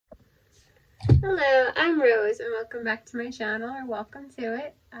Hello, I'm Rose and welcome back to my channel, or welcome to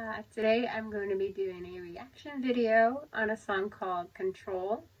it. Today I'm going to be doing a reaction video on a song called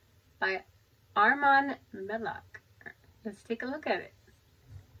Control by Armaan Malik. Let's take a look at it.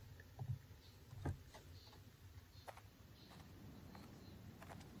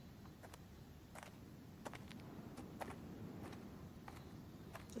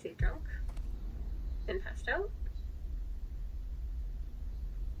 Is he drunk and passed out?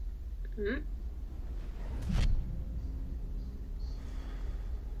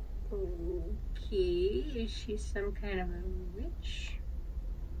 Okay, is she some kind of a witch?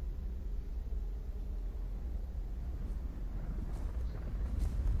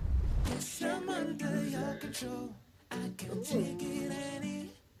 I'm under your control. I can't take it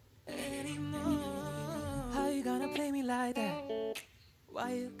anymore. How you gonna play me like that?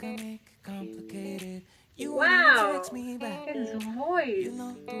 Why you gonna make it complicated? You Wow, text me back. his voice. You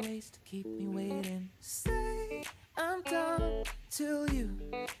know the ways to keep me waiting. Say I'm done till you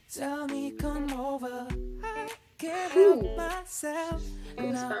tell me come over. I can't help myself.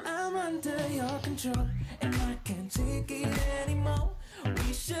 Now I'm under your control and I can't take it anymore.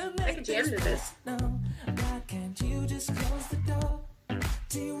 We should make this. No, why can't you just close the door?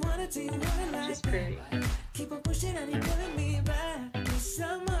 Do you want it like that? Keep on pushing and you're pulling me back. Cause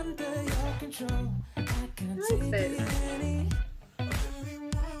I'm under your control. I can't take it anymore.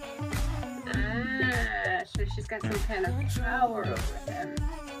 So she's got some kind of power over him.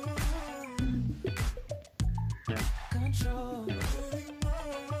 Control.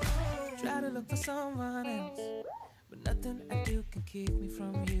 Try to look for someone else, but nothing I do can keep me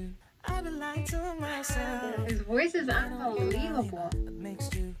from you. I've been lying to myself. His voice is unbelievable. What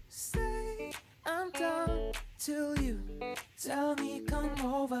makes you say I'm done till you tell me come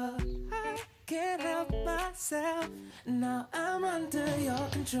over? I can't help myself. Now I'm under your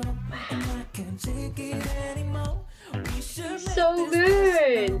control and I can't take it anymore. We should so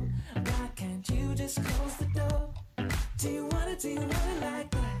good. Why can't you just close the door? Do you want it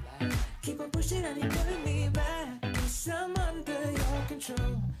like that? Keep on pushing and you're pulling me back. Cause I'm under your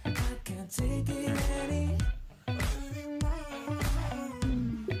control. I can't take it anymore.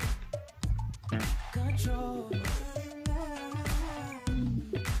 Control.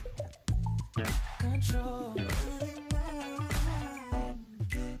 Control.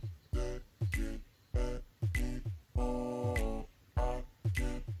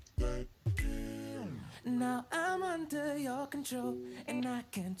 Now I'm under your control and I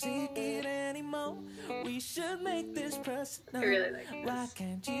can't take it anymore. We should make this personal. I really like this. Why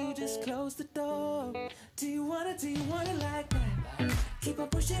can't you just close the door? Do you want it like that? Keep on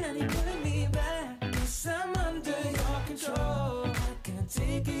pushing and you're pulling me back. Cause I'm under your control. I can't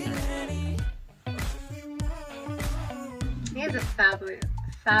take it anymore. He has a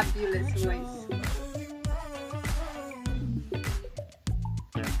fabulous voice.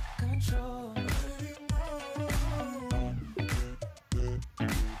 Control.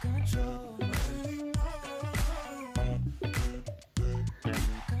 Control.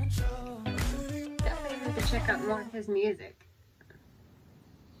 Control. Definitely have to check out more of his music.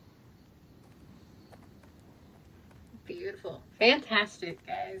 Beautiful. Fantastic,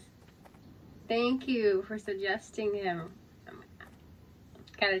 guys. Thank you for suggesting him.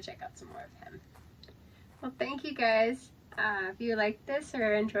 Gotta check out some more of him. Well, thank you guys. If you liked this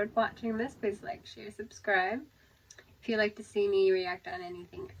or enjoyed watching this, please like, share, subscribe. If you'd like to see me react on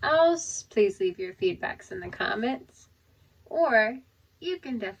anything else, please leave your feedbacks in the comments. Or you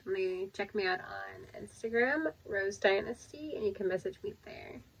can definitely check me out on Instagram, Rose Dynasty, and you can message me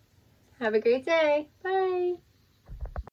there. Have a great day. Bye.